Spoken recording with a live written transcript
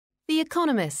The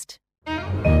Economist.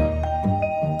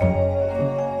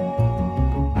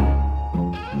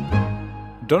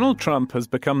 Donald Trump has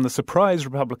become the surprise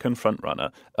Republican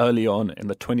frontrunner early on in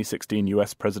the 2016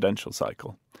 US presidential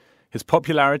cycle. His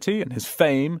popularity and his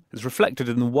fame is reflected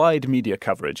in the wide media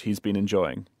coverage he's been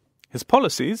enjoying. His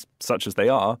policies, such as they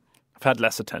are, have had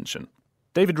less attention.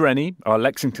 David Rennie, our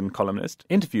Lexington columnist,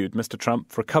 interviewed Mr.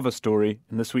 Trump for a cover story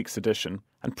in this week's edition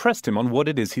and pressed him on what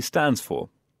it is he stands for.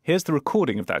 Here's the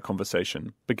recording of that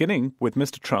conversation, beginning with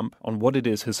Mr. Trump on what it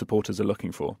is his supporters are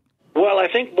looking for. Well, I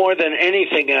think more than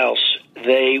anything else,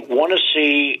 they want to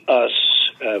see us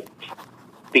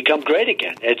become great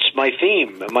again. It's my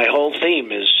theme. My whole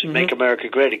theme is Make America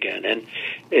Great Again. And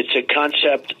it's a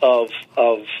concept of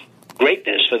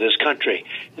greatness for this country.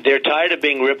 They're tired of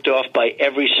being ripped off by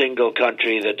every single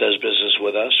country that does business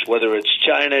with us, whether it's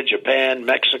China, Japan,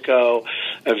 Mexico,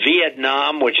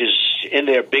 Vietnam, which is in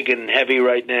there big and heavy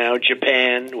right now,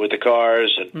 Japan with the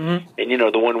cars and you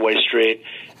know, the one-way street.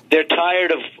 They're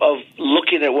tired of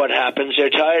looking at what happens.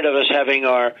 They're tired of us having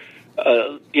our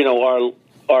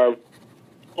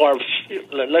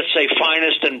let's say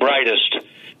finest and brightest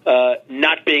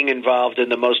not being involved in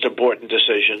the most important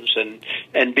decisions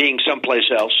and being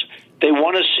someplace else. They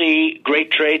want to see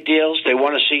great trade deals. They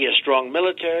want to see a strong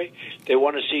military. They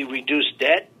want to see reduced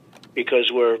debt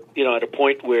because we're at a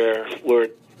point where we're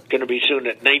going to be soon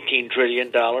at $19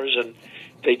 trillion, and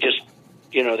they just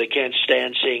they can't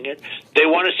stand seeing it. They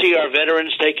want to see our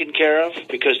veterans taken care of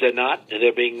because they're not.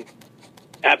 They're being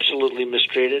absolutely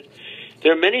mistreated.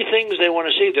 There are many things they want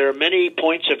to see. There are many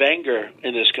points of anger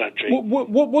in this country.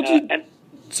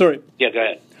 Sorry. Yeah, go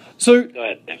ahead. So, go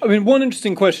ahead. I mean, one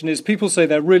interesting question is people say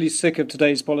they're really sick of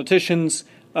today's politicians.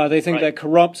 They think they're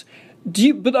corrupt.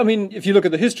 But, I mean, if you look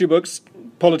at the history books,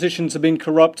 politicians have been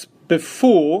corrupt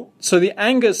before. So the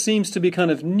anger seems to be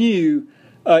kind of new.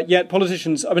 Yet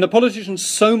politicians, are politicians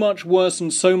so much worse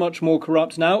and so much more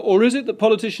corrupt now? Or is it that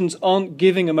politicians aren't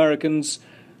giving Americans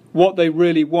what they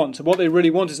really want? And what they really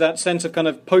want is that sense of kind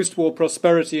of post-war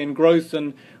prosperity and growth,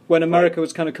 and when America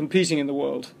was kind of competing in the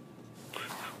world.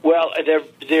 Well,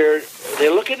 they're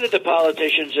looking at the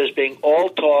politicians as being all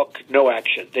talk, no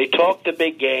action. They talk the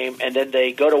big game, and then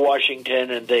they go to Washington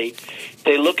and they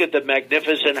look at the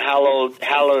magnificent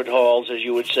hallowed halls, as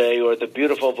you would say, or the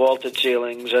beautiful vaulted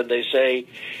ceilings, and they say,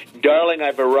 "Darling,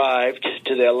 I've arrived,"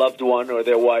 to their loved one or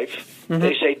their wife.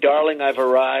 They say, "Darling, I've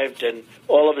arrived," and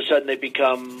all of a sudden they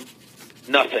become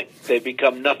nothing. They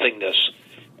become nothingness.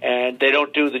 And they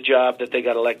don't do the job that they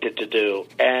got elected to do.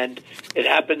 And it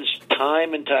happens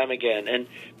time and time again. And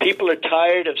people are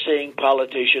tired of seeing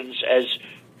politicians as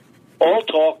all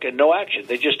talk and no action.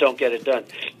 They just don't get it done.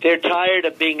 They're tired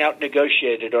of being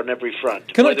out-negotiated on every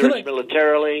front, whether it's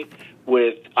militarily,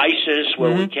 with ISIS,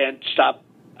 where we can't stop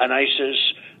an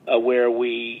ISIS, where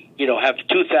we have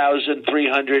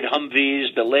 2,300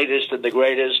 Humvees, the latest and the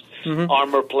greatest,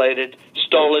 armor-plated,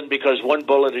 stolen because one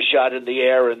bullet is shot in the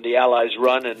air and the Allies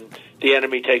run and the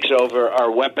enemy takes over our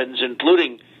weapons,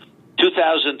 including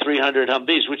 2,300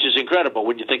 Humvees, which is incredible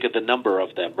when you think of the number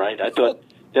of them, right? I thought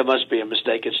there must be a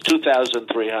mistake. It's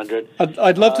 2,300.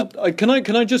 I'd love to. Can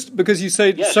I just, because you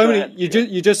say so many,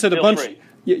 you just said a bunch.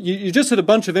 You just said a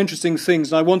bunch of interesting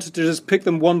things, and I wanted to just pick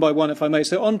them one by one, if I may.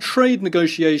 So on trade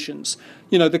negotiations,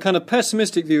 the kind of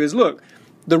pessimistic view is, look,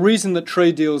 the reason that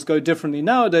trade deals go differently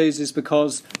nowadays is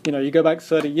because, you go back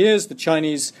 30 years, the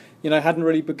Chinese, hadn't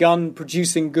really begun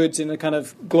producing goods in a kind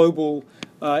of global,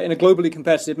 in a globally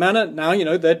competitive manner. Now,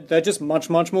 they're just much,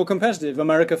 much more competitive.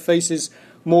 America faces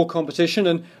more competition,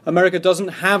 and America doesn't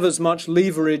have as much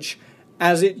leverage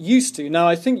as it used to. Now,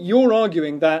 I think you're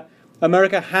arguing that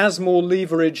America has more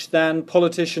leverage than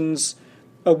politicians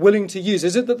are willing to use.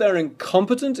 Is it that they're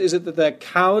incompetent? Is it that they're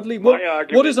cowardly?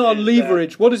 What is our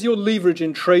leverage? What is your leverage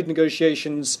in trade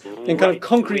negotiations in kind of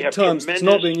concrete terms that's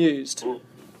not being used?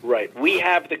 Right. We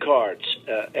have the cards,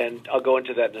 and I'll go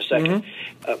into that in a second.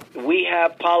 We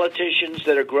have politicians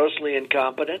that are grossly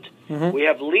incompetent. We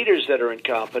have leaders that are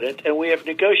incompetent, and we have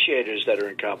negotiators that are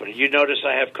incompetent. You notice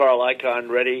I have Carl Icahn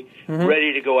ready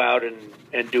to go out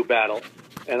and do battle.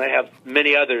 And I have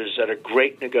many others that are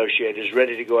great negotiators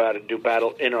ready to go out and do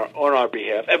battle on our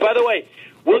behalf. And by the way,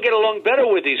 we'll get along better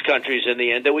with these countries in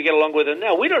the end than we get along with them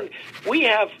now. We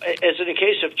have, as in the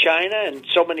case of China and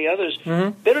so many others,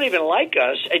 they don't even like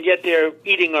us, and yet they're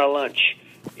eating our lunch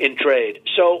in trade.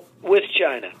 So with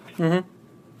China,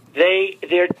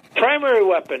 their primary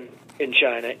weapon in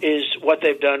China is what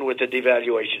they've done with the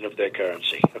devaluation of their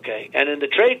currency. Okay, and in the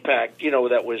trade pact,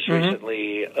 that was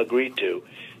recently agreed to,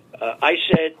 I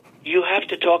said you have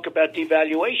to talk about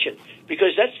devaluation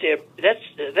because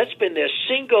that's been their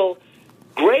single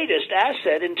greatest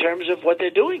asset in terms of what they're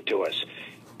doing to us.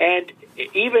 And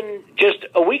even just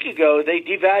a week ago, they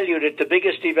devalued it, the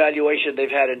biggest devaluation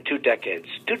they've had in 2 decades.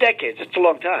 2 decades, it's a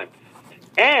long time.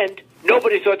 And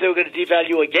nobody thought they were going to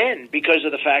devalue again because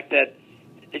of the fact that,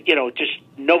 just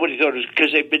nobody thought it was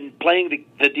because they've been playing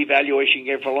the devaluation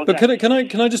game for a long time. But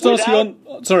can I just ask you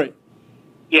on... Sorry.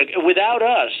 Yeah, without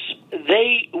us,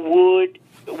 we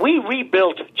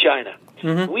rebuilt China.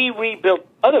 Mm-hmm. We rebuilt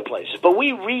other places, but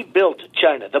we rebuilt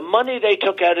China. The money they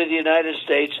took out of the United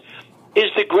States is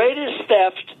the greatest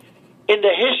theft in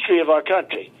the history of our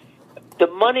country. The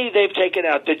money they've taken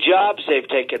out, the jobs they've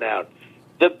taken out,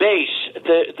 the base,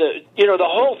 the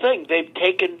whole thing. They've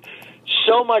taken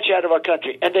so much out of our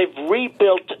country, and they've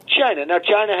rebuilt China. Now,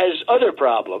 China has other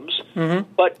problems,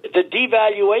 but the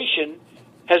devaluation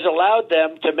has allowed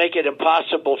them to make it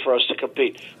impossible for us to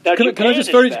compete. Now, can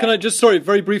I just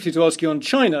very briefly to ask you on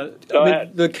China?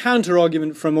 The counter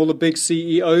argument from all the big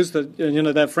CEOs that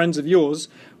they're friends of yours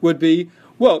would be,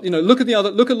 well, look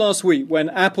at last week when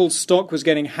Apple's stock was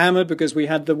getting hammered because we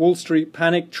had the Wall Street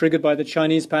panic triggered by the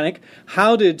Chinese panic.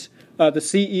 How did the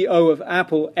CEO of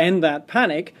Apple end that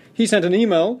panic? He sent an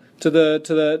email to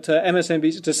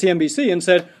MSNBC, to CNBC, and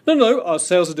said, no, our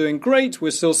sales are doing great.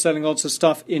 We're still selling lots of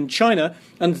stuff in China,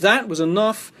 and that was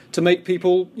enough to make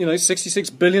people,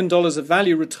 $66 billion of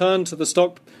value return to the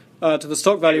stock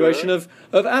valuation of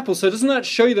Apple. So doesn't that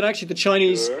show you that actually the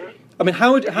Chinese? Sure. I mean,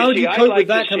 how do you cope with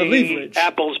that kind of leverage?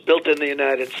 Apple's built in the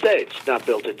United States, not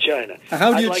built in China.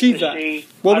 How do you achieve that?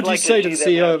 What would you say to the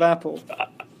CEO of Apple?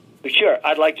 Sure,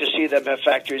 I'd like to see them have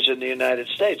factories in the United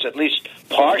States, at least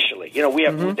partially.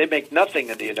 They make nothing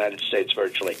in the United States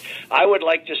virtually. I would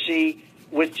like to see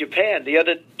with Japan. The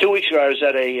other 2 weeks ago, I was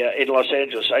at in Los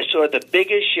Angeles. I saw the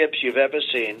biggest ships you've ever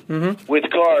seen with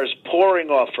cars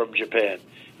pouring off from Japan,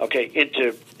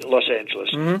 into Los Angeles,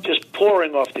 just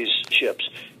pouring off these ships.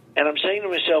 And I'm saying to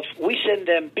myself, we send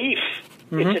them beef.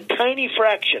 It's a tiny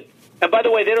fraction. And by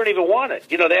the way, they don't even want it.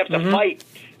 They have to fight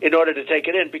in order to take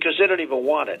it in because they don't even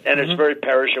want it. And it's very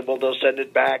perishable. They'll send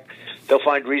it back. They'll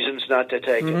find reasons not to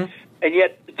take it. And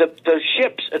yet the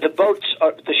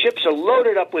ships are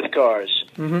loaded up with cars,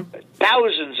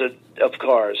 thousands of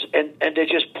cars, and they're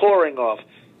just pouring off.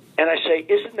 And I say,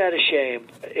 isn't that a shame?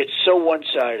 It's so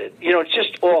one-sided. It's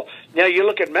just all. Now you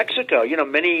look at Mexico.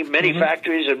 Many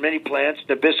factories and many plants.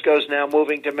 Nabisco's now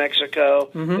moving to Mexico.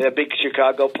 Their big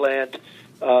Chicago plant.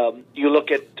 You look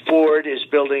at Ford is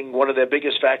building one of their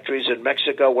biggest factories in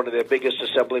Mexico, one of their biggest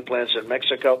assembly plants in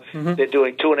Mexico. They're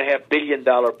doing $2.5 billion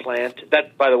plant.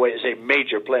 That, by the way, is a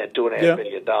major plant, $2.5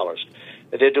 billion.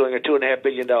 They're doing a $2.5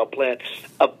 billion plant.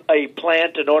 A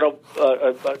plant,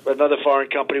 another foreign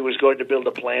company was going to build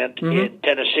a plant in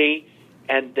Tennessee,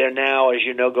 and they're now, as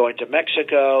you know, going to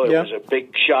Mexico. It was a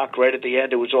big shock right at the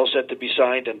end. It was all set to be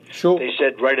signed, and they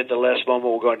said right at the last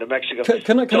moment we're going to Mexico.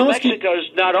 Mexico's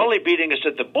not only beating us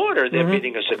at the border, they're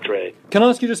beating us at trade. Can I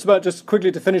ask you just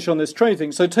quickly to finish on this trade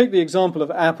thing? So take the example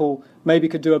of Apple maybe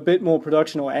could do a bit more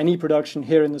production or any production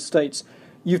here in the States.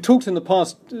 You've talked in the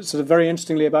past sort of very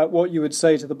interestingly about what you would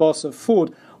say to the boss of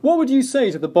Ford. What would you say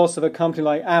to the boss of a company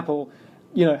like Apple?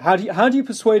 How do you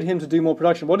persuade him to do more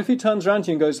production? What if he turns around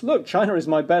to you and goes, look, China is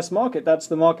my best market. That's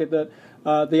the market that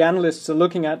the analysts are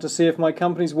looking at to see if my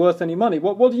company's worth any money.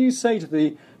 What do you say to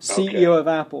the CEO of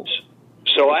Apple?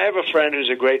 So I have a friend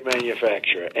who's a great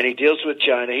manufacturer, and he deals with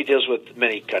China. He deals with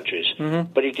many countries,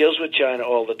 but he deals with China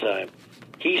all the time.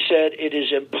 He said it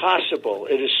is impossible.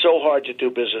 It is so hard to do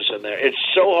business in there. It's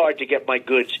so hard to get my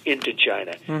goods into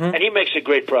China. And he makes a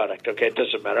great product, It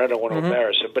doesn't matter. I don't want to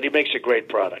embarrass him, but he makes a great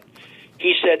product.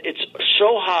 He said it's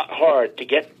so hard to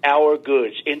get our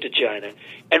goods into China.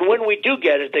 And when we do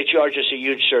get it, they charge us a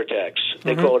huge surtax.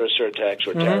 They call it a surtax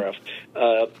or tariff.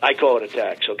 I call it a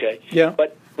tax, Yeah.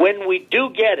 But when we do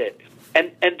get it,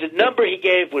 and the number he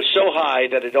gave was so high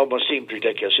that it almost seemed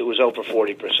ridiculous. It was over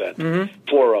 40%,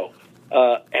 40.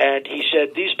 And he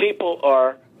said, these people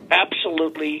are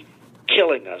absolutely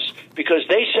killing us because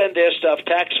they send their stuff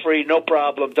tax-free, no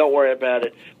problem, don't worry about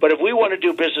it. But if we want to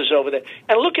do business over there,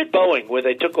 and look at Boeing, where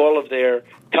they took all of their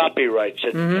copyrights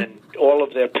and all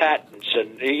of their patents,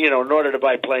 and in order to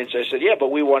buy planes, they said, yeah,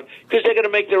 but we want, because they're going to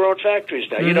make their own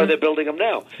factories now. They're building them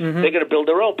now. They're going to build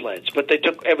their own planes, but they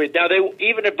took now.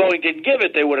 Even if Boeing didn't give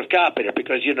it, they would have copied it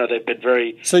because they've been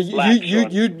very. So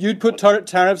you'd put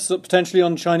tariffs potentially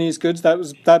on Chinese goods.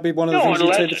 That'd be one of the things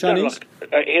you'd say to Chinese.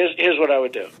 Look, here's what I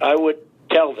would do. I would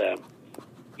tell them,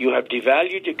 you have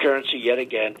devalued your currency yet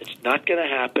again. It's not going to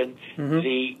happen.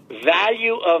 The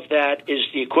value of that is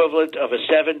the equivalent of a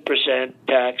 7%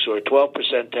 tax or a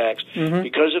 12% tax.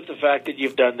 Because of the fact that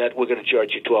you've done that, we're going to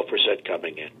charge you 12%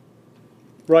 coming in.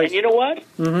 Right. And you know what?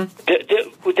 They're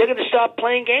going to stop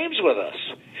playing games with us.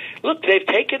 Look, they've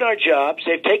taken our jobs,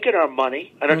 they've taken our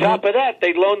money, and on top of that,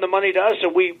 they loan the money to us,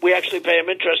 and we actually pay them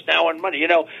interest now on money. You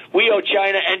know, we owe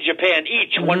China and Japan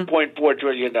each $1.4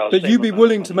 trillion. But you'd be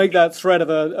willing to make that threat of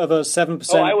a 7%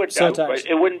 surtax?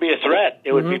 It wouldn't be a threat.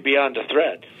 It would be beyond a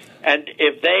threat. And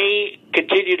if they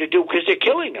continue to do, because they're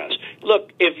killing us.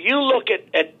 Look, if you look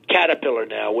at Caterpillar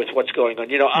now with what's going on,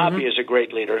 you know, Abe is a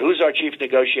great leader. Who's our chief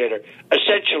negotiator?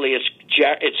 Essentially,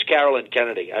 it's Carolyn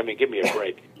Kennedy. I mean, give me a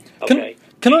break. Okay.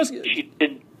 Can I ask? She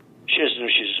doesn't know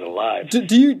she's alive.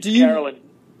 Do you? Carolyn.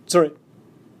 Sorry.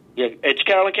 Yeah, it's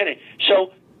Carolyn Kennedy.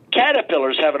 So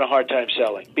Caterpillar's having a hard time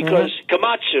selling because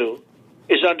Komatsu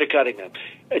is undercutting them.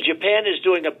 Japan is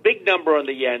doing a big number on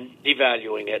the yen,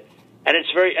 devaluing it. And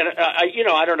it's very,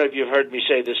 I don't know if you've heard me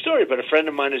say this story, but a friend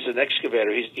of mine is an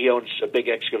excavator. He owns a big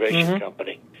excavation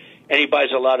company, and he buys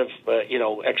a lot of,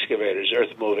 excavators,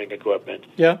 earth-moving equipment.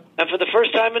 Yeah. And for the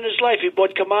first time in his life, he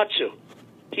bought Komatsu.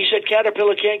 He said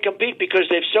Caterpillar can't compete because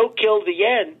they've so killed the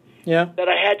yen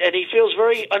and he feels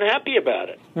very unhappy about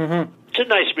it. It's a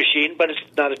nice machine, but it's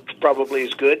not probably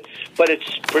as good, but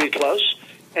it's pretty close.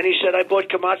 And he said, I bought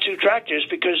Komatsu tractors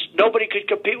because nobody could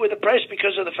compete with the price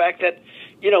because of the fact that,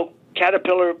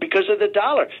 Caterpillar, because of the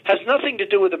dollar, has nothing to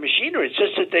do with the machinery. It's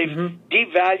just that they've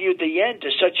devalued the yen to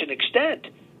such an extent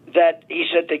that he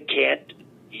said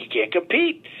he can't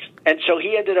compete. And so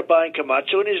he ended up buying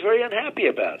Komatsu, and he's very unhappy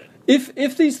about it.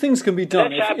 If these things can be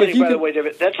done... That's happening, by the way,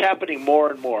 David. That's happening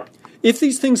more and more. If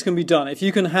these things can be done, if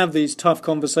you can have these tough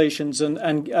conversations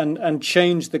and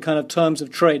change the kind of terms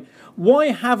of trade, why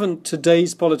haven't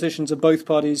today's politicians of both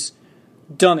parties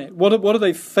done it? What are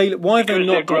they failing? Why have they not?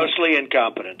 Because they're grossly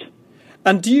incompetent.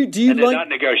 And do you and they're not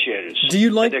negotiators. Do you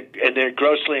like? And they're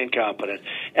grossly incompetent.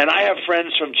 And I have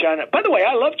friends from China. By the way,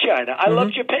 I love China. I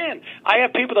love Japan. I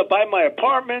have people that buy my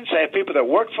apartments. I have people that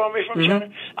work for me from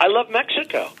China. I love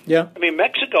Mexico. Yeah. I mean,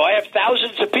 Mexico. I have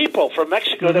thousands of people from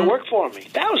Mexico that work for me.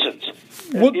 Thousands.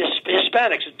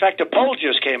 Hispanics. In fact, a poll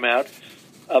just came out.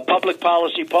 Public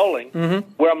policy polling,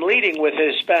 where I'm leading with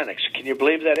Hispanics. Can you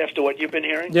believe that after what you've been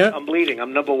hearing? Yeah. I'm leading.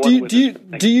 I'm number one.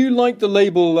 Do you like the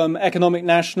label economic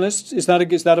nationalist? Is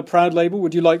that a proud label?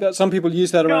 Would you like that? Some people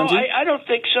use that around you. No, I don't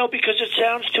think so because it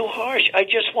sounds too harsh. I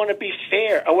just want to be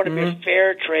fair. I want to be a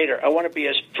fair trader. I want to be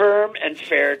a firm and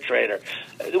fair trader.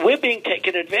 We're being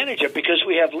taken advantage of because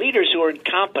we have leaders who are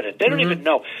incompetent. They don't even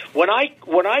know. When I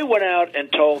went out and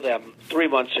told them 3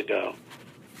 months ago,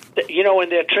 that, in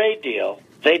their trade deal,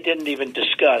 they didn't even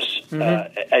discuss, as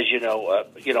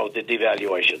the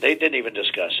devaluation. They didn't even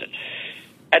discuss it.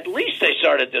 At least they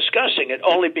started discussing it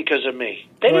only because of me.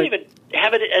 They didn't even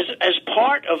have it as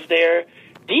part of their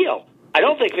deal. I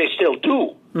don't think they still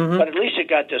do, but at least it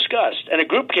got discussed. And a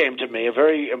group came to me, a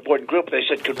very important group. They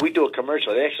said, could we do a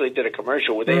commercial? They actually did a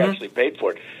commercial where they actually paid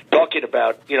for it, talking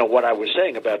about, what I was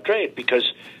saying about trade, because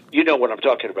you know what I'm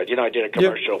talking about. I did a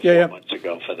commercial 4 months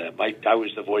ago for them. I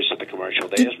was the voice of the commercial.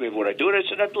 They asked me would I do it. I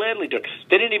said I'd gladly do it.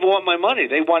 They didn't even want my money.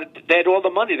 They had all the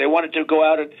money. They wanted to go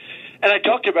out and I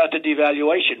talked about the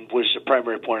devaluation was the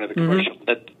primary point of the commercial.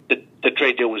 That the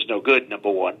trade deal was no good.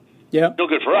 Number one. Yeah. No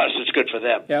good for us. It's good for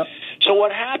them. Yeah. So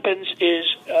what happens is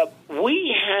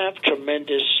we have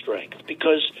tremendous strength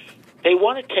because they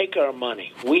want to take our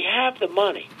money. We have the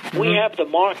money. We have the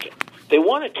market. They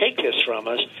want to take this from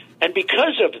us. And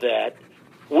because of that,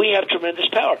 we have tremendous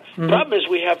power. The problem is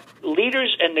we have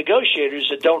leaders and negotiators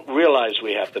that don't realize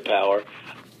we have the power,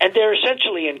 and they're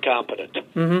essentially incompetent.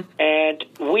 And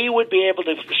we would be able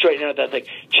to straighten out that thing.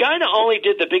 China only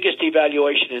did the biggest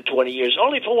devaluation in 20 years,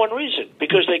 only for one reason,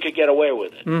 because they could get away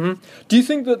with it. Do you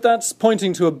think that that's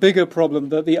pointing to a bigger problem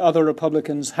that the other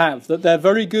Republicans have, that they're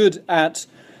very good at...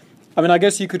 I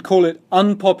guess you could call it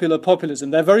unpopular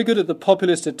populism. They're very good at the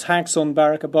populist attacks on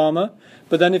Barack Obama,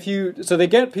 but then so they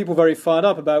get people very fired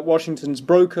up about Washington's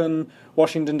broken,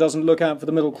 Washington doesn't look out for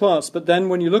the middle class, but then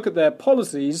when you look at their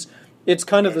policies, it's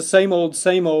kind of the same old,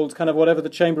 kind of whatever the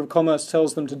Chamber of Commerce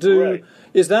tells them to do. Right.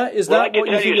 Is that what you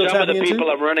think you're tapping into? Some of the people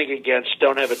I'm running against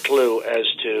don't have a clue as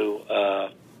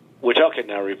to, we're talking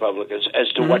now Republicans,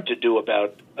 as to what to do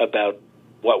about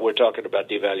what we're talking about,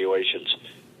 devaluations.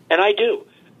 And I do.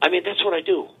 That's what I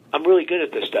do. I'm really good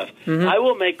at this stuff. I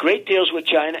will make great deals with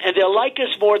China, and they'll like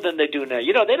us more than they do now.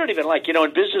 They don't even like, in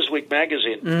Business Week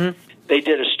magazine, they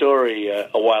did a story a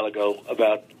while ago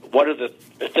about what are the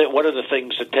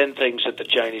things, the 10 things that the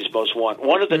Chinese most want.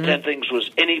 One of the 10 things was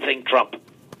anything Trump.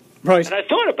 Right. And I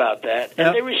thought about that,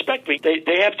 and they respect me.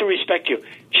 They have to respect you.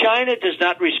 China does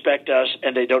not respect us,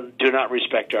 and they do not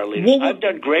respect our leaders. I've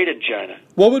done great in China.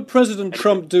 What would President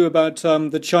Trump do about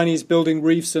the Chinese building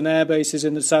reefs and air bases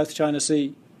in the South China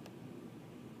Sea?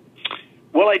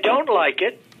 Well, I don't like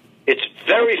it. It's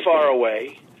very far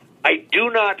away. I do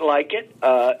not like it.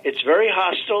 It's very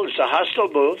hostile. It's a hostile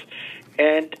move.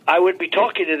 And I would be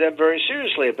talking to them very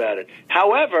seriously about it.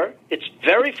 However, it's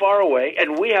very far away,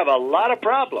 and we have a lot of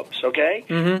problems, okay?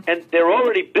 Mm-hmm. And they're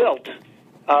already built.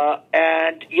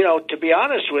 And, to be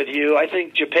honest with you, I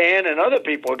think Japan and other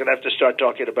people are going to have to start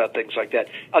talking about things like that.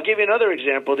 I'll give you another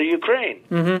example, the Ukraine.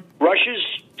 Mm-hmm. Russia's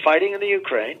fighting in the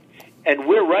Ukraine, and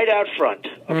we're right out front,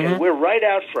 okay? Mm-hmm. We're right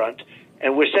out front,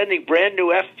 and we're sending brand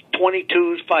new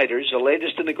F-22 fighters, the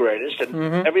latest and the greatest,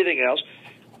 and everything else.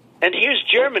 And here's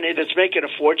Germany that's making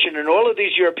a fortune, and all of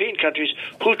these European countries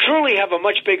who truly have a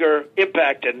much bigger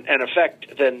impact and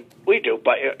effect than we do,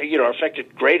 are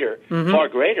affected greater, far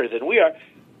greater than we are.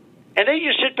 And they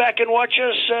just sit back and watch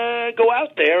us go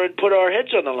out there and put our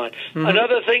heads on the line. Mm-hmm.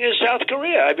 Another thing is South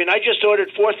Korea. I mean, I just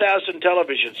ordered 4,000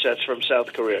 television sets from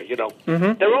South Korea,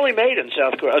 They're only made in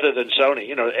South Korea, other than Sony,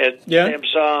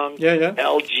 Samsung,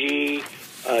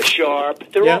 LG,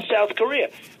 Sharp. They're all South Korea.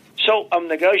 So I'm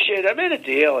negotiating. I made a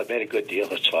deal. I made a good deal.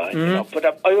 It's fine. But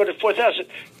I ordered 4,000.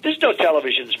 There's no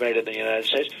televisions made in the United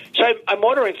States. So I'm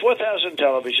ordering 4,000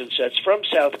 television sets from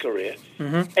South Korea.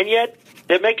 And yet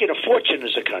they're making a fortune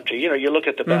as a country. You look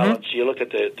at the balance. You look at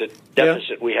the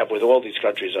deficit we have with all these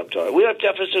countries I'm talking. We have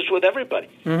deficits with everybody.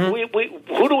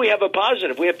 Who do we have a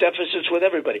positive? We have deficits with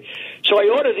everybody. So I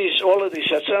order all of these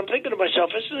sets, and I'm thinking to myself,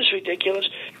 isn't this ridiculous?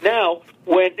 Now,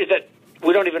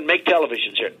 we don't even make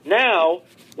televisions here. Now,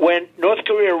 when North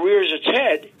Korea rears its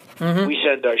head, we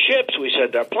send our ships, we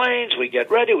send our planes, we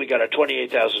get ready. We got our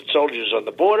 28,000 soldiers on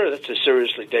the border. That's a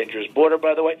seriously dangerous border,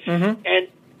 by the way. And,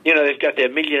 they've got their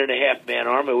 1.5 million man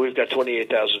army. We've got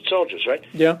 28,000 soldiers, right?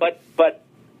 Yeah. But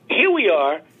here we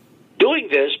are doing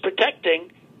this,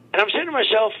 protecting, and I'm saying to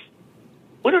myself,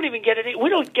 we don't even get any. We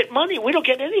don't get money. We don't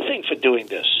get anything for doing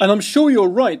this. And I'm sure you're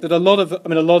right that a lot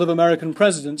of American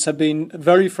presidents have been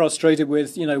very frustrated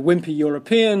with, wimpy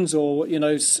Europeans or,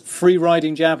 free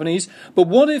riding Japanese. But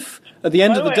what if, at the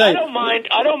end of the day,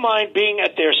 I don't mind being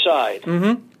at their side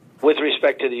with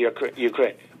respect to the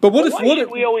Ukraine. But why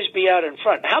should we always be out in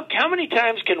front? How many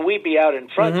times can we be out in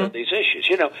front of these issues?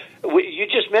 We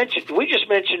just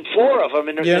mentioned 4 of them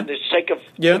in the sake of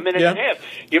a minute and a half.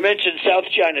 You mentioned South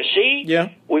China Sea. Yeah.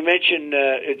 We mentioned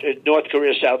North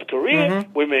Korea, South Korea.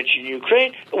 We mentioned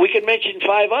Ukraine. We could mention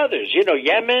 5 others.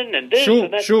 Yemen and this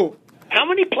and that. Sure. How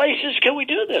many places can we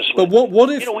do this with? But what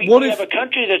if we have a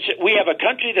country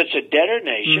that's a debtor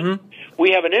nation.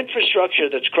 We have an infrastructure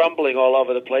that's crumbling all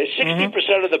over the place.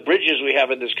 60% of the bridges we have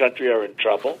in this country are in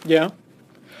trouble. Yeah.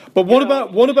 But what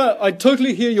about I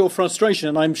totally hear your frustration,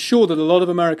 and I'm sure that a lot of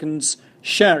Americans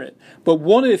share it. But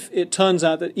what if it turns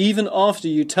out that even after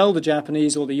you tell the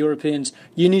Japanese or the Europeans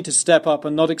you need to step up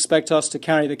and not expect us to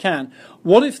carry the can,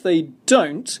 what if they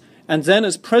don't? And then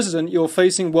as president, you're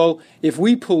facing, if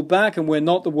we pull back and we're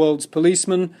not the world's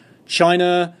policeman,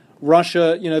 China,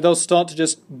 Russia, they'll start to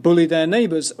just bully their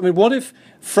neighbors. I mean, what if,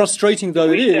 frustrating though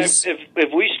it is...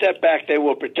 If we step back, they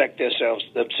will protect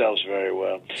themselves very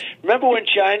well. Remember when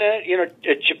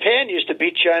Japan used to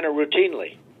beat China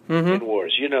routinely in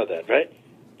wars. You know that, right?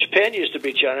 Japan used to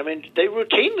beat China. I mean, they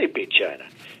routinely beat China.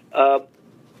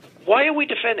 Why are we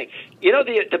defending?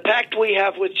 The pact we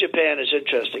have with Japan is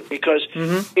interesting because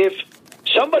if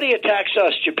somebody attacks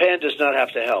us, Japan does not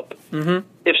have to help.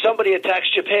 If somebody attacks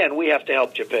Japan, we have to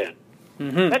help Japan.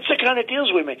 That's the kind of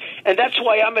deals we make. And that's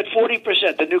why I'm at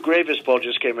 40%. The new Gravis poll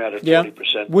just came out at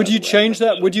 40%. Would you change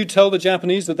that? Would you tell the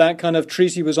Japanese that kind of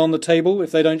treaty was on the table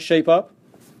if they don't shape up?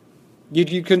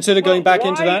 You consider going back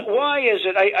into that? Why is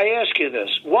it? I ask you this: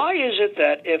 why is it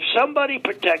that if somebody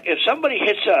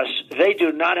hits us, they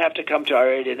do not have to come to our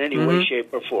aid in any way, shape,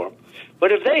 or form?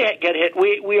 But if they get hit,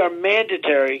 we are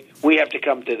mandatory. We have to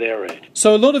come to their aid.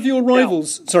 So a lot of your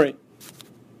rivals, sorry.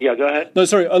 Yeah, go ahead. No,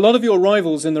 sorry. A lot of your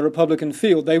rivals in the Republican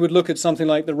field, they would look at something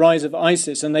like the rise of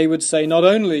ISIS, and they would say not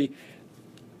only.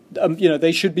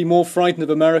 They should be more frightened of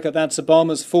America. That's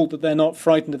Obama's fault that they're not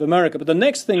frightened of America. But the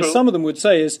next thing some of them would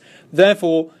say is,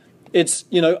 therefore, it's,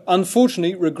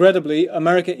 unfortunately, regrettably,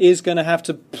 America is going to have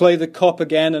to play the cop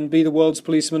again and be the world's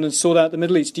policeman and sort out the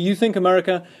Middle East. Do you think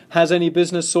America has any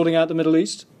business sorting out the Middle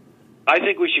East? I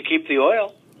think we should keep the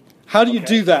oil. How do you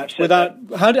do that without?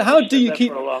 How do you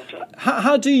keep?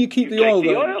 How do you keep the oil?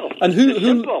 The oil. And who?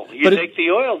 Simple. You take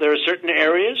the oil. There are certain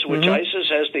areas which ISIS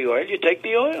has the oil. You take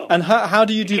the oil. And how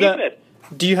do you do that? It.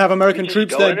 Do you have American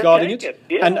troops there guarding it?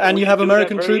 Yeah, and you have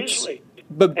American troops.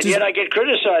 And yet I get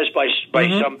criticized by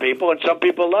some people, and some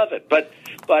people love it. But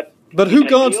But who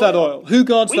guards that oil? Who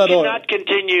guards that oil? We cannot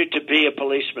continue to be a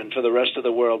policeman for the rest of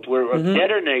the world. We're a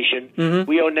debtor nation.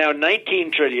 We owe now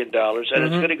 $19 trillion, and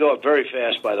it's going to go up very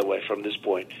fast, by the way, from this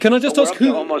point. Can I just ask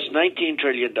who? Almost $19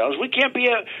 trillion. We can't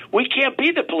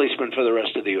be the policeman for the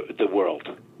rest of the world.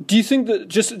 Do you think that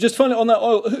just finally on that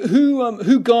oil,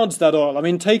 who guards that oil? I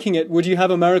mean, taking it, would you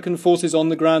have American forces on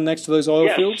the ground next to those oil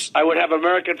fields? Yes, I would have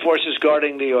American forces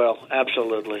guarding the oil.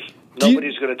 Absolutely.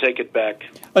 Nobody's going to take it back.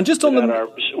 And just on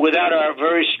without our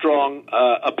very strong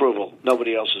approval,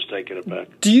 nobody else is taking it back.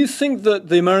 Do you think that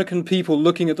the American people,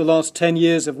 looking at the last 10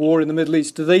 years of war in the Middle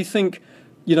East, do they think,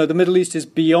 the Middle East is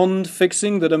beyond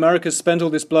fixing, that America's spent all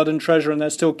this blood and treasure and they're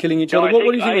still killing each other? What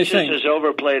do you think ISIS they think? ISIS has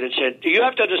overplayed its head. You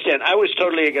have to understand, I was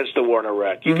totally against the war in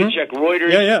Iraq. You can check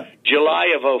Reuters, July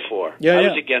of 2004. I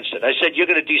was against it. I said, you're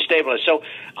going to destabilize. So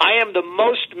I am the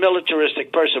most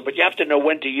militaristic person, but you have to know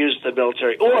when to use the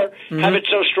military, or have it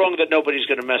so strong that nobody's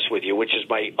going to mess with you, which is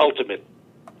my ultimate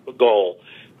goal,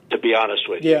 to be honest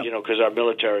with you, because our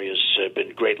military has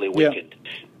been greatly weakened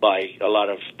by a lot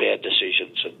of bad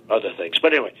decisions and other things.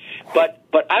 But anyway,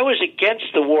 but I was against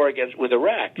the war with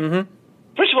Iraq.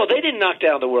 First of all, they didn't knock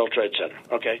down the World Trade Center,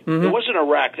 okay? It wasn't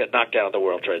Iraq that knocked down the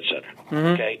World Trade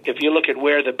Center, okay? If you look at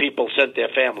where the people sent their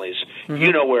families,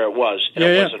 you know where it was, and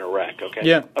it wasn't Iraq,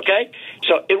 okay? Okay?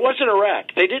 So it wasn't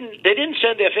Iraq. They didn't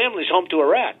send their families home to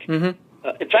Iraq.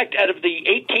 In fact, out of the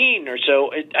 18 or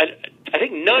so, I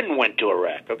think none went to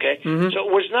Iraq, okay? So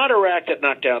it was not Iraq that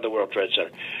knocked down the World Trade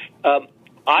Center.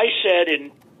 I said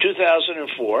in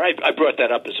 2004, I brought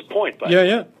that up as a point, but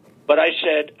but I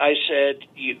said,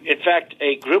 in fact,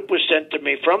 a group was sent to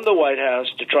me from the White House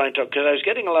to try and talk, because I was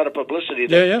getting a lot of publicity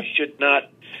that you should not.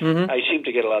 I seem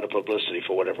to get a lot of publicity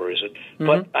for whatever reason,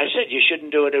 but I said you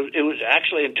shouldn't do it. It was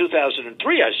actually in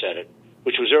 2003 I said it,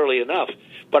 which was early enough.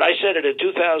 But I said it in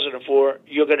 2004,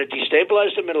 you're going to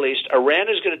destabilize the Middle East. Iran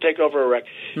is going to take over Iraq.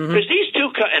 Because these two,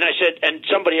 and I said, and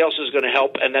somebody else is going to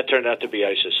help, and that turned out to be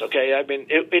ISIS, okay? I mean,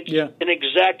 it's an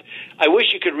exact, I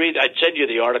wish you could read, I'd send you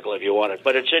the article if you want it,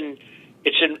 but it's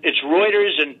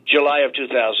Reuters in July of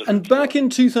 2000. And back in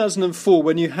 2004,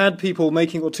 when you had people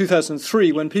making, or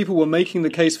 2003, when people were making the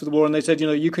case for the war, and they said,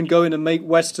 you can go in and make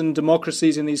Western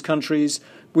democracies in these countries.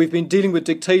 We've been dealing with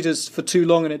dictators for too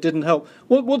long, and it didn't help.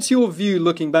 What's your view,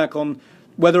 looking back, on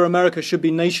whether America should be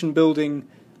nation building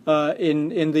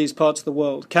in these parts of the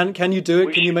world? Can you do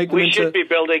it? Can you make them into? We should be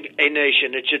building a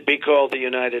nation. It should be called the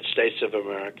United States of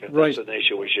America. Right. That's the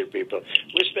nation we should be building.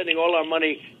 We're spending all our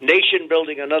money nation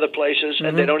building in other places,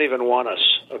 and they don't even want us.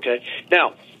 Okay.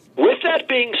 Now, with that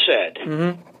being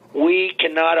said, we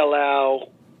cannot allow.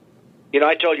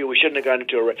 I told you we shouldn't have gone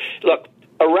into Iraq. Look,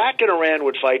 Iraq and Iran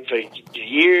would fight for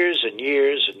years and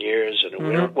years and years, and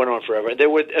it went on forever. They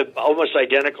were almost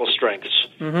identical strengths,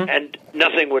 and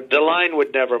the line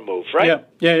would never move, right?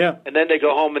 Yeah. And then they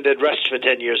go home and they'd rest for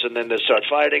 10 years, and then they'd start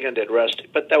fighting and they'd rest.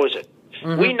 But that was it.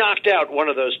 We knocked out one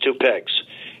of those two pegs.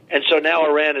 And so now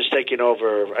Iran is taking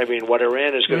over. I mean, what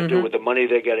Iran is going to do with the money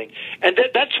they're getting. And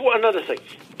that's one other thing.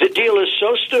 The deal is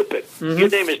so stupid. Your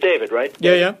name is David, right?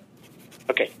 Yeah.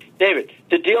 Okay. David,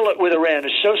 the deal with Iran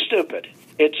is so stupid.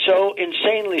 It's so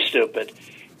insanely stupid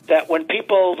that when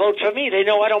people vote for me, they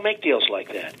know I don't make deals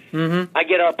like that. I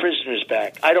get our prisoners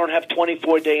back. I don't have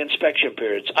 24-day inspection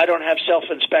periods. I don't have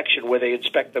self-inspection where they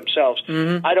inspect themselves.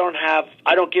 I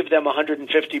don't give them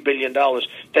 $150 billion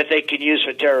that they can use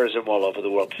for terrorism all over the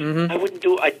world.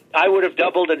 I would have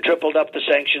doubled and tripled up the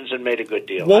sanctions and made a good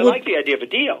deal. I like the idea of a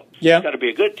deal. It's got to be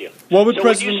a good deal. When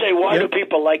you say, why do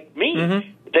people like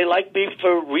me? They like me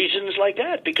for reasons like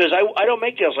that, because I don't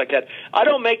make deals like that. I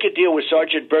don't make a deal with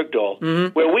Sergeant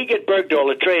Bergdahl where we get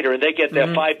Bergdahl, a traitor, and they get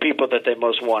their 5 people that they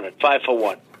most wanted, 5 for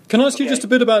 1. Can I ask you just a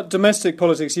bit about domestic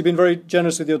politics? You've been very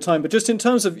generous with your time, but just in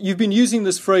terms of, you've been using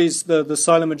this phrase, the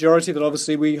silent majority, that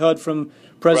obviously we heard from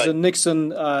President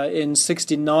Nixon in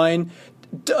 '69.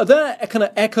 Are there kind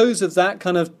of echoes of that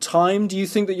kind of time? Do you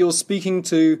think that you're speaking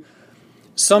to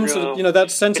some sort of, that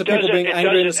sense of people being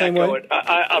angry in the same way?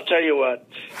 I'll tell you what.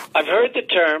 I've heard the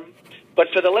term, but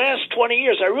for the last 20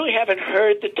 years, I really haven't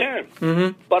heard the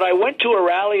term. But I went to a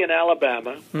rally in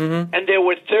Alabama, and there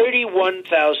were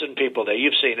 31,000 people there.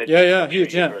 You've seen it. Yeah,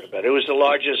 huge, yeah. Heard about it. It was the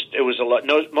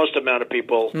largest, most amount of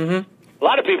people. A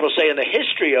lot of people say in the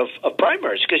history of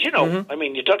primaries, because, I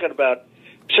mean, you're talking about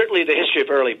certainly the history of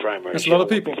early primaries. That's a lot of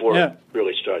people, before it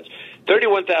really starts.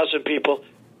 31,000 people.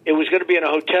 It was going to be in a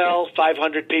hotel,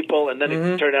 500 people, and then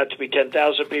it turned out to be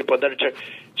 10,000 people. And then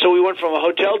so we went from a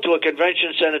hotel to a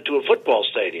convention center to a football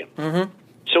stadium.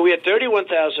 So we had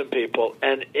 31,000 people,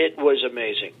 and it was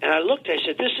amazing. And I looked, I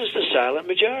said, this is the silent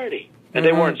majority. And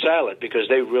they weren't silent because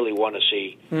they really want to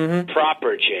see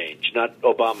proper change, not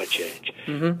Obama change.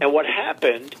 And what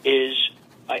happened is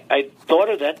I thought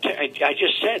of that. I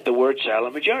just said the word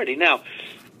silent majority. Now,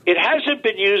 it hasn't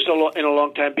been used in a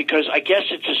long time because I guess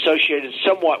it's associated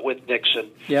somewhat with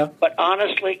Nixon. Yeah. But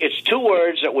honestly, it's two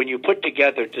words that when you put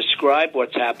together describe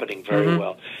what's happening very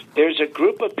well. There's a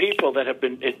group of people that have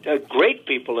been great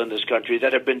people in this country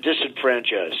that have been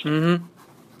disenfranchised.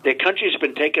 Their country's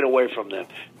been taken away from them.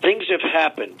 Things have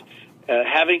happened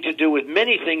having to do with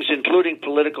many things, including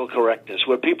political correctness,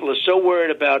 where people are so worried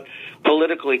about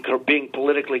being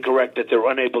politically correct that they're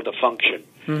unable to function.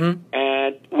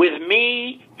 And with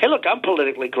me, hey, look, I'm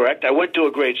politically correct. I went to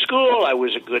a great school. I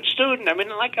was a good student. I mean,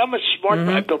 like, I'm a smart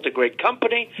I built a great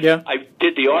company. Yeah. I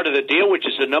did The Art of the Deal, which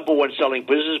is the #1 selling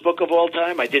business book of all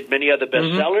time. I did many other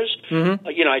bestsellers.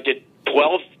 I did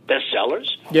 12 bestsellers.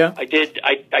 Yeah. I did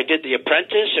The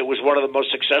Apprentice. It was one of the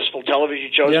most successful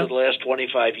television shows of the last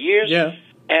 25 years. Yeah.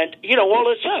 And, all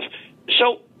that stuff.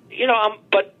 So,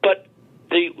 but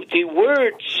the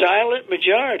word silent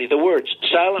majority,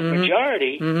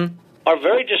 are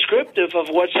very descriptive of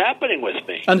what's happening with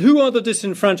me. And who are the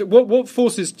disenfranchised? What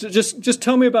forces? Just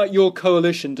tell me about your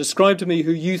coalition. Describe to me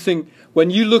who you think,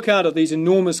 when you look out at these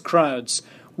enormous crowds,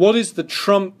 what is the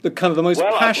most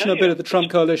passionate bit of the Trump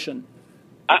coalition?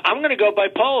 I'm going to go by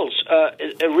polls.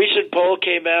 A recent poll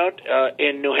came out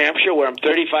in New Hampshire where I'm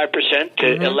 35%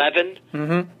 to 11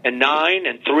 and 9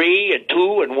 and 3 and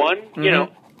 2 and 1. And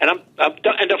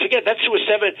and don't forget that's with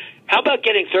 7. How about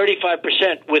getting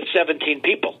 35% with 17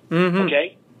 people?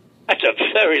 Okay, that's a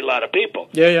very lot of people.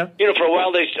 Yeah. For a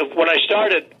while when I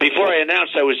started, before I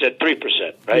announced, I was at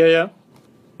 3%. Right? Yeah.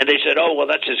 And they said, "Oh, well,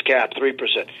 that's his cap,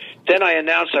 3%." Then I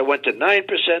announced I went to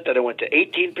 9%. Then I went to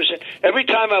 18%. Every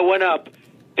time I went up,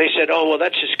 they said, "Oh, well,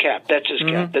 that's his cap. That's his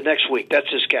cap." The next week, that's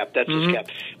his cap. That's his cap.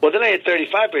 Well, then I had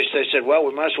 35%. They said, "Well,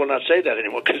 we might as well not say that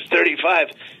anymore because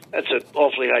 35, that's an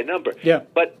awfully high number." Yeah.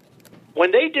 But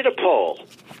when they did a poll,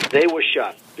 they were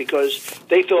shocked because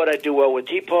they thought I'd do well with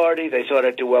Tea Party. They thought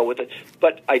I'd do well with it.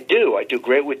 But I do. I do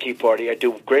great with Tea Party. I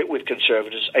do great with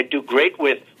conservatives. I do great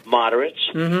with moderates.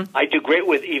 I do great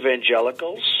with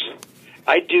evangelicals.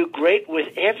 I do great with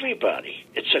everybody.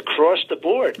 It's across the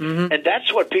board. And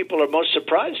that's what people are most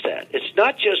surprised at. It's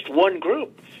not just one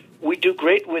group. We do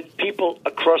great with people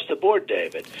across the board,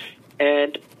 David.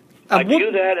 And I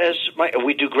view that as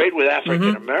we do great with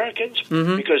African Americans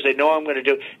because they know I'm going to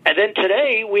do. And then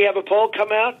today we have a poll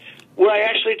come out where I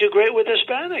actually do great with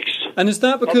Hispanics. And is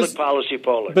that because public policy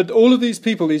polling? But all of these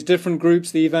people, these different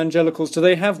groups, the evangelicals, do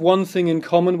they have one thing in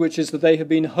common, which is that they have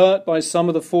been hurt by some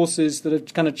of the forces that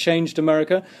have kind of changed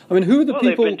America? I mean, who are the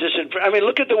people?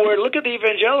 Look at the word. Look at the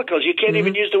evangelicals. You can't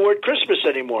even use the word Christmas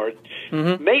anymore.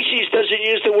 Macy's doesn't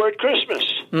use the word Christmas.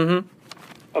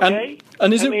 Okay,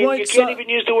 and is it right? You can't even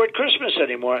use the word Christmas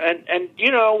anymore. And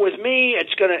with me,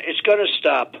 it's gonna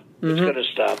stop. It's gonna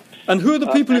stop. And who are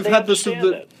the people who've had this?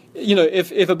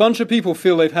 If a bunch of people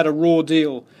feel they've had a raw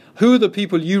deal, who are the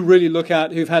people you really look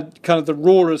at who've had kind of the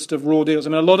rawest of raw deals?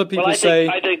 I mean, a lot of people say.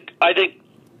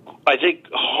 I think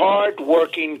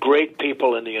hard-working, great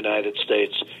people in the United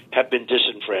States have been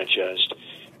disenfranchised.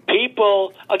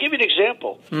 People. I'll give you an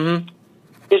example.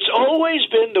 It's always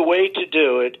been the way to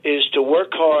do it is to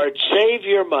work hard, save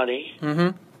your money,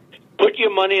 put your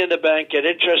money in the bank, get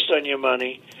interest on your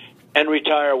money, and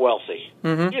retire wealthy.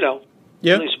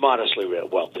 At least modestly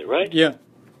wealthy, right? Yeah.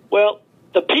 Well,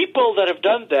 the people that have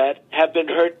done that have been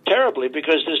hurt terribly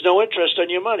because there's no interest on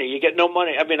your money. You get no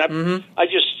money. I mean, I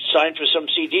just signed for some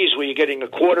CDs where you're getting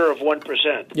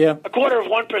 1/4%. Yeah.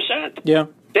 1/4%. Yeah.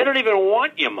 They don't even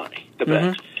want your money, the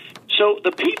banks. So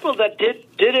the people that did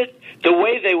it the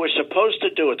way they were supposed to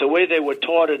do it, the way they were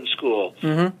taught in school,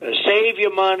 save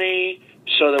your money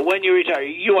so that when you retire,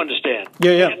 you understand.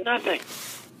 Yeah. They have nothing.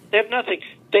 They have nothing.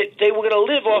 They were going to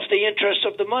live off the interest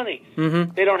of the money.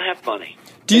 They don't have money.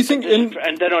 Do you think?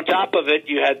 And then on top of it,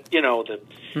 you had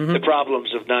the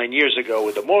problems of 9 years ago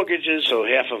with the mortgages. So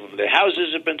half of their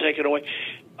houses have been taken away.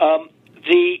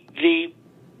 The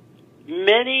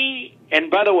many, and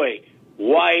by the way,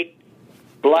 white,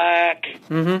 black,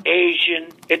 Asian,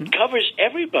 it covers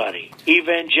everybody.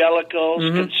 Evangelicals,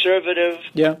 conservative,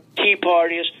 Tea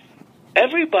Partiers.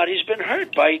 Everybody's been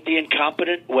hurt by the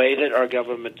incompetent way that our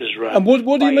government is run. And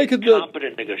what do you make of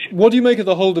What do you make of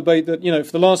the whole debate that,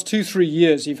 for the last 2-3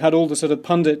 years you've had all the sort of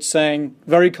pundits saying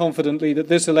very confidently that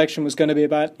this election was going to be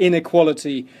about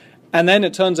inequality And then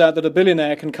it turns out that a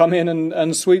billionaire can come in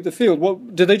and sweep the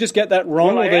field. Did they just get that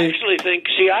wrong? Well, I actually think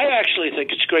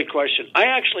it's a great question. I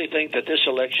actually think that this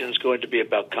election is going to be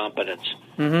about competence.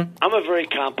 Mm-hmm. I'm a very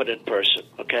competent person,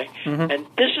 okay? Mm-hmm. And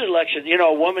this election,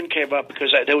 a woman came up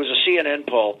because there was a CNN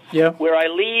poll where I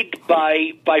lead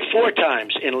by 4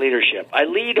 times in leadership. I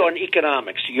lead on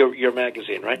economics, your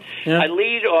magazine, right? Yeah. I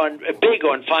lead big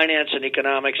on finance and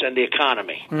economics and the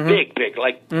economy. Mm-hmm. Big,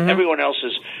 like everyone else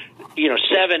is,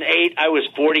 7, 8. I was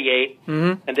 48,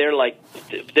 and they're like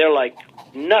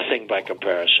nothing by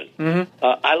comparison. Mm-hmm.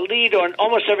 I lead on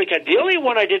almost every kind. The only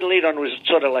one I didn't lead on was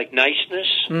sort of like niceness,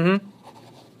 and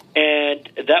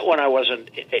that one I wasn't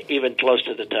even close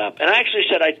to the top. And I actually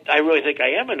said I really think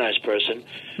I am a nice person,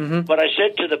 but I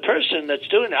said to the person that's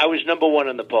doing it, I was number 1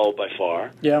 in the poll by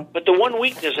far. Yeah. But the one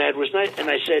weakness I had was nice, and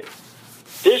I said,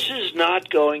 this is not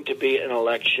going to be an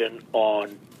election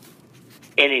on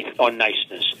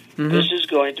niceness. Mm-hmm. This is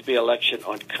going to be an election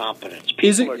on competence.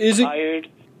 People are tired,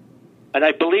 and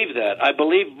I believe that. I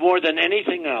believe more than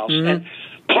anything else. Mm-hmm. And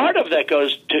part of that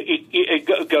goes to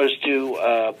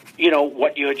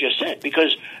what you had just said,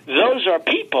 because those are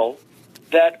people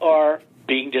that are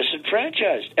being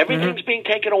disenfranchised. Everything's being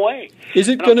taken away. Is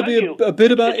it going to be a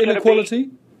bit about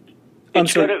inequality?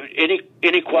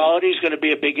 Inequality is going to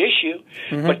be a big issue,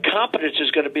 but competence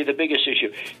is going to be the biggest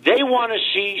issue. They want to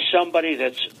see somebody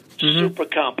that's super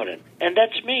competent, and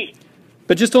that's me.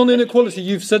 But just on inequality,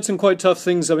 you've said some quite tough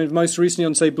things. I mean, most recently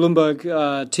on, say, Bloomberg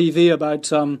TV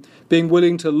about being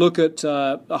willing to look at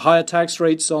higher tax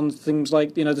rates on things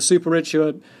like, the super rich who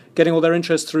are getting all their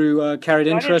interest through carried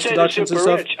interest deductions and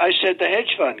stuff. Rich. I said the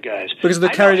hedge fund guys. Because of the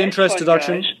carried interest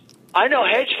deduction. I know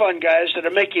hedge fund guys that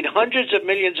are making hundreds of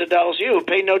millions of dollars a year who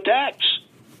pay no tax.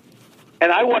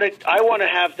 And I want to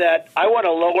have that. I want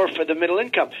to lower for the middle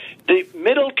income. The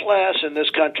middle class in this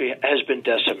country has been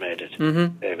decimated,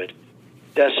 David.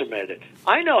 Decimated.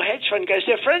 I know hedge fund guys.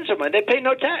 They're friends of mine. They pay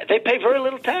no tax. They pay very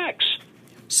little tax.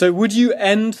 So would you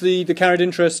end the carried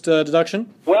interest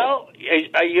deduction? Well,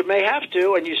 you may have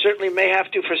to, and you certainly may have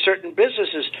to for certain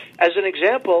businesses. As an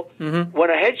example, when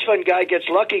a hedge fund guy gets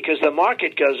lucky because the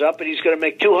market goes up and he's going to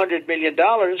make $200 million,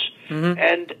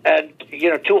 and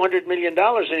 $200 million,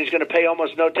 and he's going to pay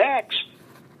almost no tax.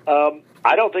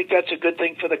 I don't think that's a good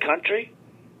thing for the country.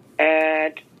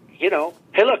 And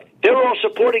hey, look, they're all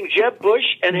supporting Jeb Bush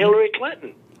and Hillary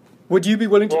Clinton. Would you be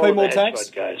willing to pay more tax?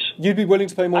 You'd be willing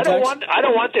to pay more tax? I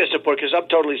don't want their support because I'm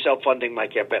totally self-funding my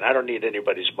campaign. I don't need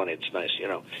anybody's money. It's nice,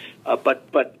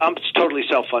 but I'm totally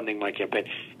self-funding my campaign.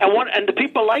 And the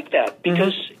people like that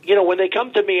because, when they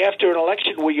come to me after an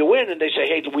election where you win and they say,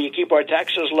 hey, will you keep our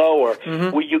taxes low, or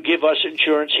will you give us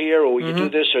insurance here, or will you do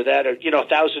this or that, or,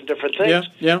 1,000 different things.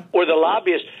 Yeah. Or the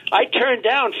lobbyist. I turned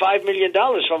down $5 million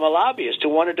from a lobbyist who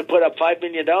wanted to put up $5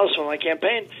 million for my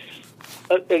campaign.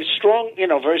 A strong,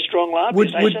 very strong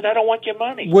lobbyist. I said, I don't want your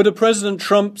money. Would a President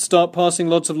Trump start passing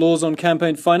lots of laws on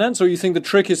campaign finance, or you think the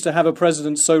trick is to have a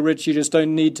president so rich you just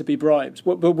don't need to be bribed?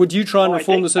 But would you try and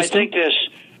reform the system?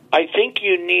 I think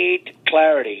you need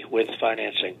clarity with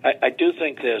financing. I do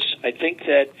think this. I think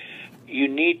that you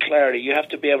need clarity. You have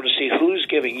to be able to see who's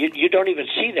giving. You don't even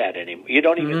see that anymore. You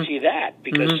don't even see that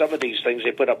because some of these things,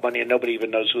 they put up money and nobody even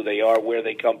knows who they are, where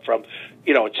they come from,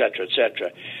 et cetera, et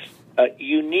cetera.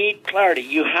 You need clarity.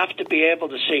 You have to be able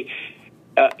to see.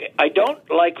 I don't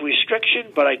like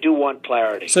restriction, but I do want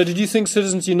clarity. So, did you think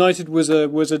Citizens United was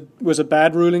a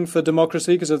bad ruling for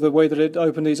democracy because of the way that it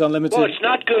opened these unlimited? Well, it's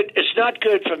not good. It's not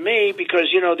good for me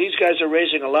because these guys are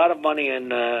raising a lot of money in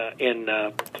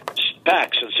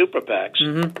PACs and super PACs,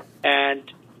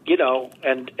 and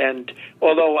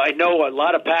although I know a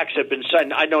lot of PACs have been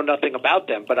signed, I know nothing about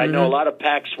them, but I know a lot of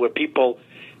PACs where people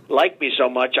like me so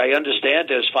much. I understand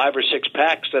there's 5 or 6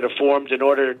 PACs that are formed in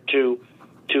order to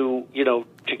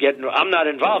get. I'm not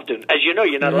involved in. As you know,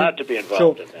 you're not allowed to be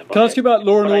involved in them. Can I ask you about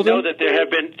law and order? I know that there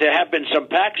have been some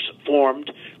PACs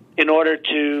formed in order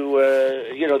to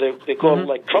they call them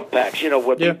like Trump PACs.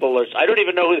 Where people are. I don't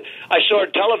even know who. I saw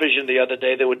on television the other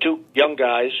day there were 2 young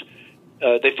guys.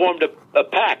 They formed a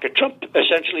PAC,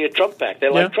 essentially a Trump PAC. They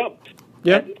like Trump.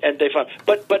 Yeah, and they formed.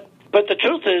 But the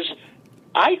truth is,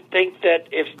 I think that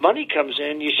if money comes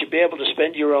in, you should be able to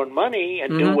spend your own money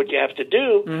and do what you have to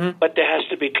do, but there has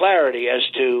to be clarity as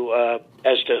to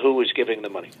who is giving the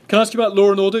money. Can I ask you about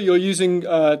law and order? You're using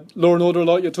law and order a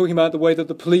lot. You're talking about the way that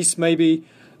the police maybe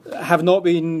have not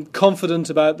been confident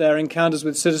about their encounters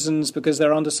with citizens because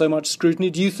they're under so much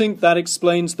scrutiny. Do you think that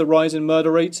explains the rise in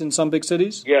murder rates in some big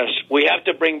cities? Yes, we have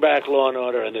to bring back law and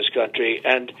order in this country,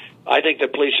 and I think the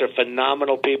police are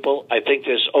phenomenal people. I think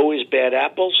there's always bad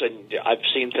apples, and I've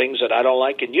seen things that I don't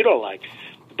like and you don't like.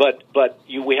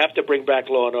 we have to bring back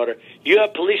law and order. You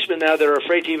have policemen now that are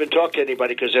afraid to even talk to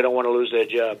anybody because they don't want to lose their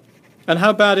job. And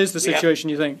how bad is the situation,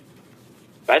 you think?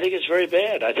 I think it's very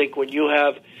bad. I think when you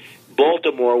have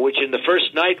Baltimore, which in the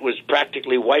first night was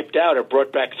practically wiped out or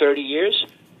brought back 30 years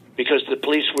because the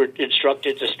police were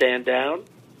instructed to stand down,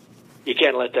 you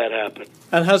can't let that happen.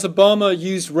 And has Obama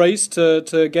used race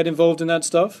to get involved in that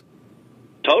stuff?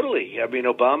 Totally. I mean,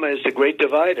 Obama is the great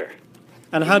divider.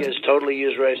 And he has totally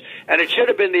used race. And it should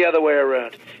have been the other way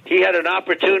around. He had an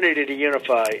opportunity to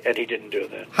unify, and he didn't do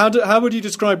that. How would you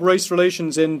describe race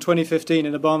relations in 2015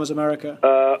 in Obama's America?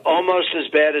 Almost as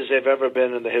bad as they've ever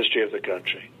been in the history of the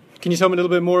country. Can you tell me a little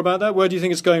bit more about that? Where do you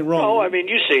think it's going wrong? Oh, I mean,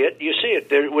 you see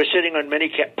it. We're sitting on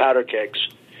many powder kegs,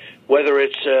 whether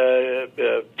it's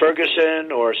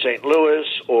Ferguson or St. Louis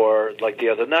or, like the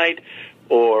other night,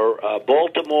 or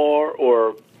Baltimore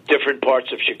or different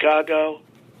parts of Chicago.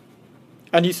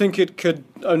 And you think it could,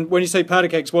 and when you say powder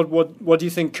kegs, what do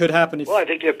you think could happen? Well, I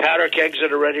think they're powder kegs that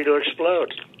are ready to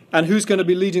explode. And who's going to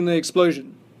be leading the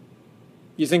explosion?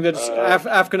 You think that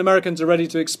African Americans are ready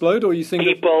to explode, or you think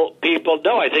people?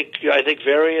 No, I think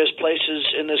various places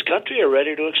in this country are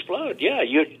ready to explode. Yeah,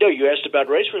 you asked about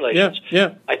race relations.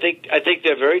 Yeah. I think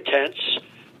they're very tense.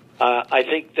 I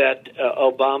think that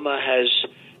Obama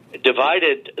has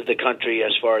divided the country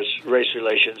as far as race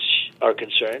relations are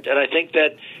concerned, and I think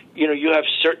that you have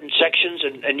certain sections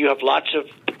and you have lots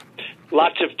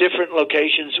of different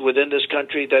locations within this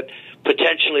country that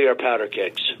potentially are powder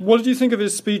kegs. What did you think of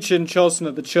his speech in Charleston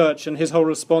at the church and his whole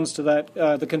response to that,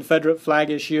 the Confederate flag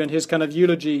issue, and his kind of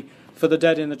eulogy for the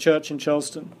dead in the church in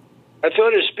Charleston? I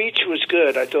thought his speech was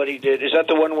good. I thought he did. Is that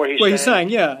the one where he sang? Well, he sang,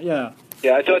 yeah.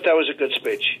 Yeah, I thought that was a good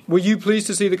speech. Were you pleased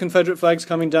to see the Confederate flags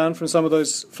coming down from some of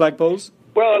those flagpoles?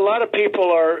 Well, a lot of people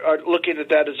are looking at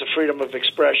that as a freedom of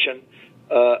expression.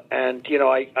 And,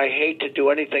 I hate to do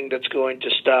anything that's going to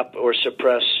stop or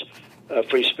suppress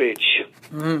free speech.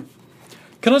 Mm-hmm.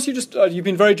 Can I ask you just, you've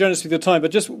been very generous with your time,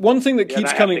 but just one thing that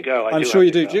keeps coming. I'm sure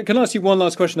you do. Can I ask you one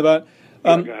last question about...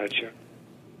 Go ahead, sure.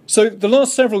 So the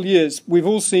last several years, we've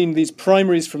all seen these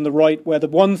primaries from the right where the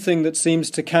one thing that seems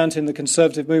to count in the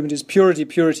conservative movement is purity,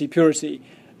 purity, purity.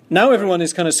 Now everyone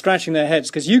is kind of scratching their heads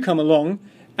because you come along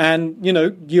and,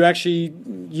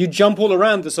 you jump all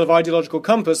around the sort of ideological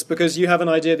compass because you have an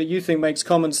idea that you think makes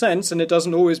common sense, and it's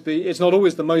not always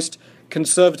the most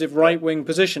conservative right-wing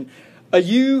position. Are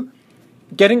you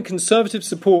getting conservative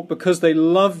support because they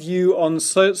love you on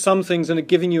some things and are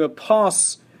giving you a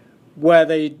pass where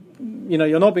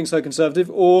you're not being so conservative,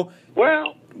 or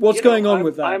what's going on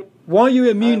with that? Why are you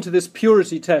immune to this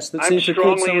purity test that seems to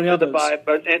cause so many others?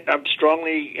 I'm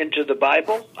strongly into the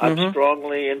Bible. I'm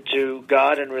strongly into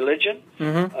God and religion.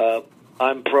 Mm-hmm.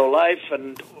 I'm pro-life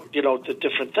and, the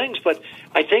different things. But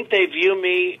I think they view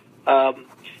me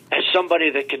as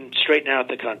somebody that can straighten out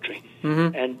the country.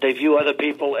 Mm-hmm. And they view other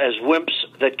people as wimps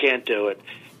that can't do it.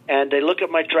 And they look at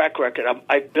my track record.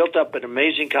 I built up an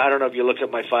amazing. I don't know if you looked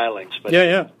at my filings, but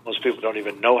most people don't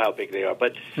even know how big they are.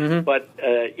 But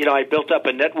I built up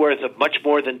a net worth of much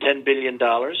more than $10 billion.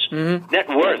 Mm-hmm. Net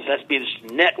worth. That means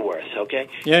net worth. Okay.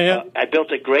 Yeah. I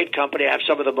built a great company. I have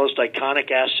some of the most iconic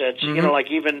assets. Mm-hmm.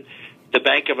 Like even the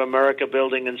Bank of America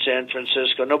building in San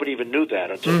Francisco. Nobody even knew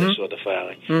that until they saw the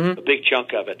filing. Mm-hmm. A big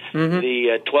chunk of it. Mm-hmm. The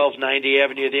 1290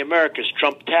 Avenue of the Americas,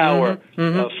 Trump Tower,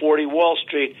 40 Wall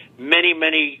Street, many,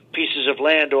 many pieces of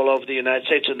land all over the United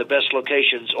States in the best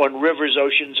locations on rivers,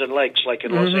 oceans, and lakes, like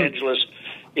in Los Angeles.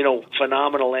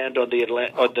 Phenomenal land on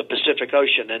the Pacific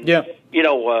Ocean, and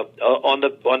on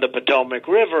the Potomac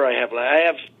River. I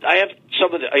have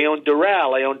some of the. I own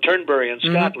Doral. I own Turnberry in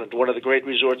Scotland, one of the great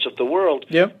resorts of the world.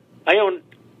 Yep. I own,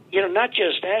 not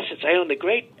just assets. I own the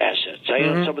great assets. I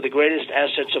own some of the greatest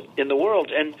assets in the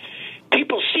world, and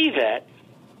people see that,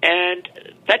 and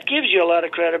that gives you a lot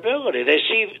of credibility.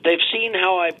 They've seen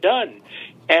how I've done,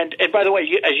 and by the way,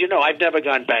 as you know, I've never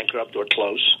gone bankrupt or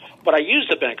close, but I use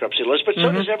the bankruptcy list, but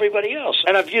so does everybody else,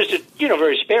 and I've used it,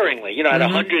 very sparingly. I had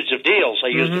hundreds of deals. I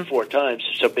used it 4 times.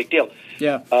 It's a big deal.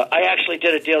 Yeah. I actually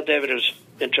did a deal, David. It was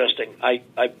interesting. A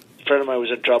friend of mine was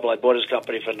in trouble. I bought his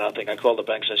company for nothing. I called the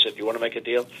banks. I said, "You want to make a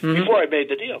deal?" Before I made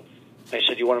the deal, I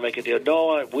said, "You want to make a deal?"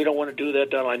 "No, we don't want to do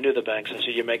that, Donald." I knew the banks. I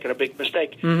said, "You're making a big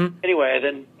mistake."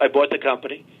 Anyway, I bought the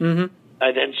company.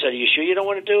 I then said, "Are you sure you don't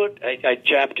want to do it?" I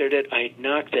chaptered it. I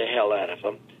knocked the hell out of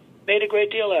them. Made a great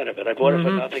deal out of it. I bought it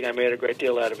for nothing. I made a great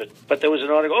deal out of it. But there was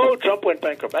an article, Trump went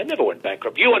bankrupt. I never went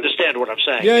bankrupt. You understand what I'm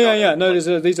saying. Yeah. No,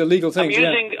 these are legal things.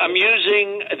 I'm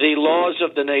using the laws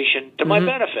of the nation to my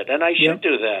benefit, and I should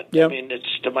do that. Yep. I mean,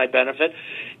 it's to my benefit.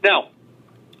 Now,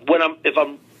 if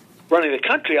I'm running the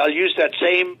country, I'll use that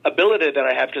same ability that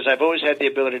I have, because I've always had the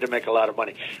ability to make a lot of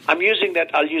money. I'll use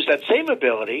that same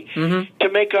ability to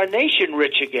make our nation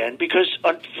rich again, because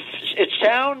it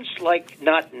sounds like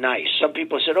not nice. Some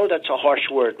people said, oh, that's a harsh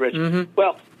word, rich.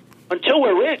 Well, until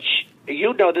we're rich,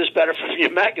 you know this better from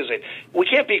your magazine, we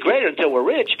can't be great until we're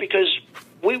rich, because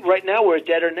right now we're a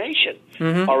debtor nation.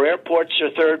 Our airports are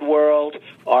third world.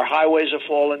 Our highways are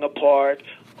falling apart.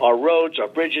 Our roads, our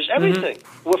bridges, everything.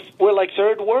 We're like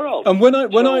third world. And when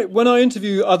I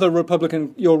interview other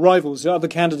your rivals, other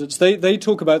candidates, they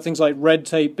talk about things like red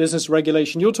tape, business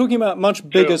regulation. You're talking about much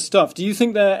bigger stuff. Do you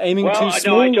think they're aiming too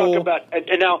small? I talk about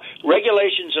now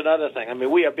regulation's another thing. I mean,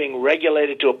 we are being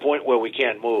regulated to a point where we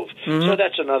can't move. So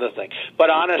that's another thing. But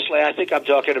honestly, I think I'm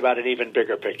talking about an even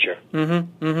bigger picture.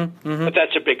 But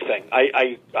that's a big thing.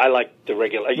 I like the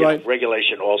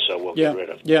regulation. Also will get rid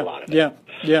of a lot of it.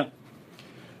 Yeah.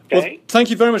 Okay. Well, thank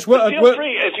you very much. Feel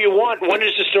free if you want. When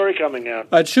is the story coming out?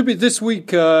 It should be this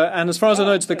week, and as far as I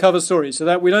know, it's the cover story. So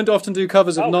that we don't often do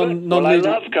covers of non-leading. Well, I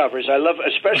love covers.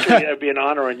 Especially it'd be an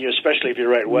honor on you, especially if you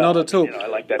write well. Not at all. I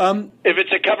like that. If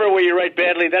it's a cover where you write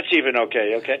badly, that's even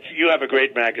okay. Okay, you have a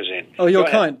great magazine. Oh, you're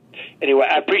kind. Anyway,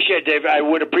 I appreciate it, David. I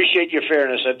would appreciate your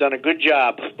fairness. I've done a good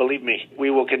job. Believe me, we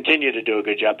will continue to do a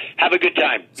good job. Have a good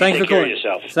time. Thanks for calling. Take care of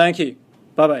yourself. Thank you.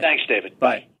 Bye-bye. Thanks, David.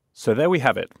 Bye. So there we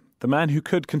have it. The man who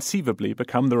could conceivably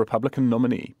become the Republican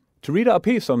nominee. To read our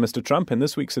piece on Mr. Trump in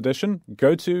this week's edition,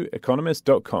 go to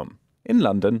economist.com. In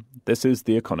London, this is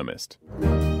The Economist.